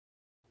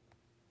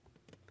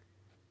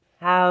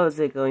How's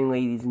it going,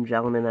 ladies and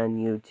gentlemen on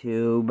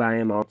YouTube? I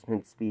am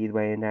Ultimate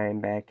Speedway and I am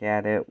back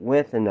at it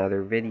with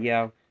another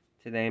video.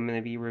 Today I'm going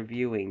to be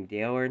reviewing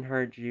Dale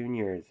Earnhardt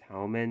Jr.'s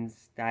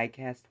Hellmann's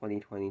Diecast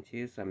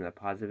 2022, so I'm going to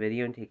pause the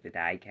video and take the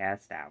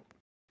diecast out.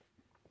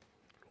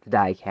 The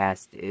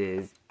diecast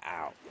is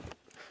out.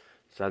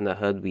 So on the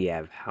hood we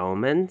have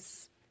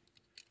Hellmann's,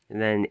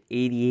 and then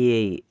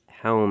 88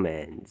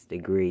 Hellmann's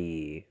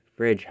Degree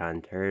Fridge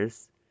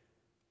Hunters,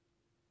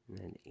 and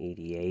then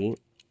 88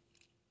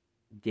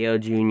 Dale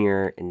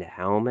Jr. into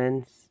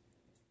Hellmann's,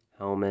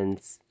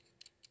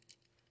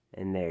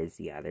 and there's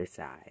the other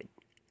side.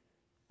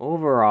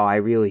 Overall, I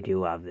really do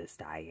love this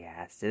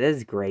diecast. It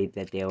is great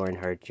that Dale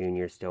Earnhardt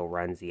Jr. still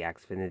runs the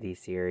Xfinity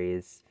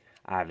series.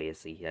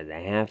 Obviously, he doesn't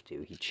have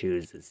to. He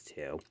chooses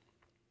to.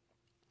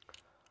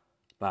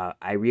 But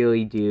I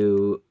really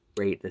do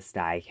rate this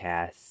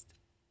diecast.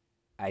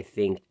 I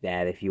think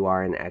that if you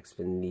are an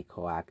Xfinity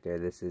collector,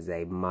 this is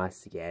a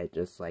must-get,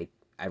 just like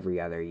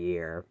every other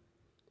year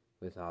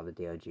with all the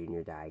Dale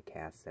Jr.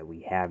 diecasts that we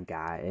have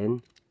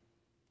gotten.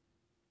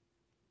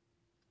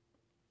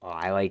 Oh,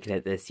 I like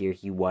that this year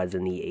he was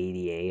in the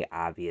 88,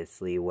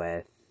 obviously,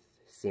 with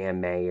Sam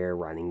Mayer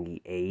running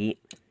the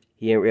 8.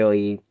 He didn't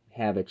really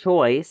have a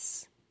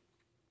choice.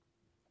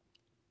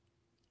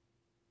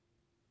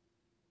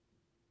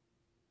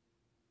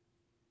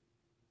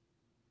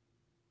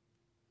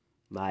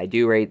 But I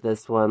do rate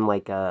this one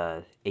like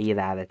a 8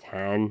 out of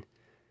 10.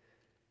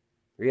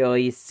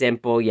 Really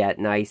simple yet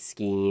nice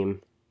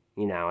scheme.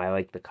 You know, I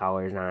like the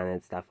colors on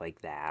it, stuff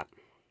like that.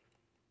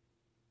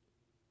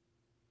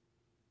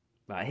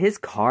 But his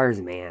cars,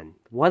 man,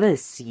 what a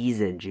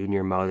season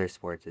Junior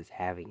Motorsports is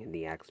having in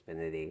the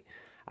Xfinity.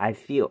 I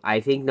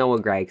think Noah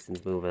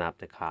Gregson's moving up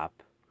the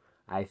Cup.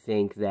 I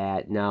think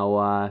that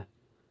Noah,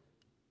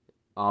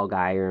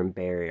 Allgaier, and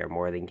Barry are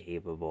more than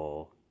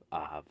capable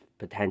of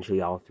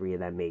potentially all three of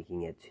them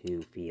making it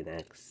to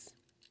Phoenix.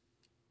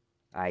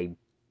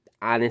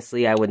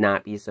 Honestly, I would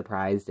not be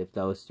surprised if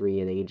those three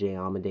and AJ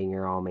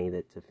Allmendinger all made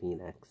it to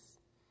Phoenix.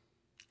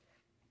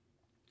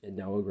 And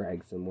Noah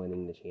Gragson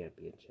winning the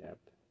championship.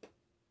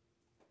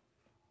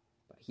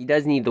 But he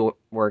does need to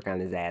work on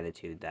his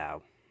attitude,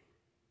 though.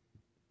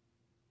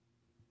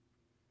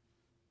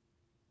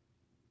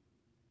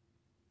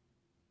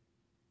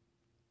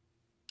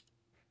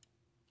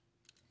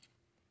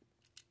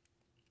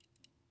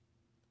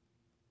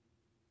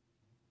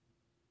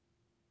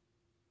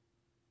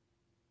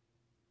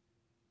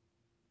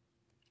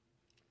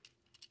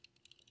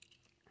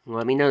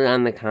 Let me know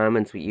down in the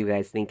comments what you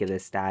guys think of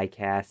this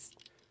diecast.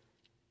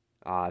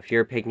 If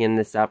you're picking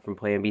this up from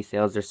Plan B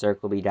Sales or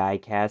Circle B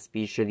Diecast,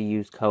 be sure to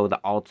use code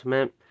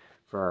ULTIMATE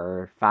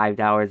for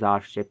 $5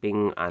 off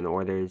shipping on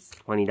orders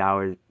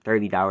 $20,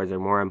 $30 or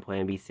more on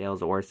Plan B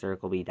Sales or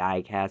Circle B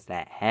Diecast.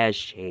 That has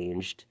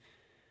changed.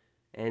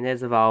 And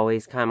as of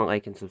always, comment,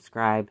 like, and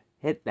subscribe.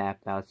 Hit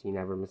that bell so you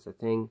never miss a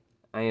thing.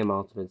 I am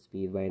Ultimate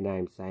Speedway and I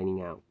am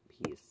signing out.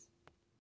 Peace.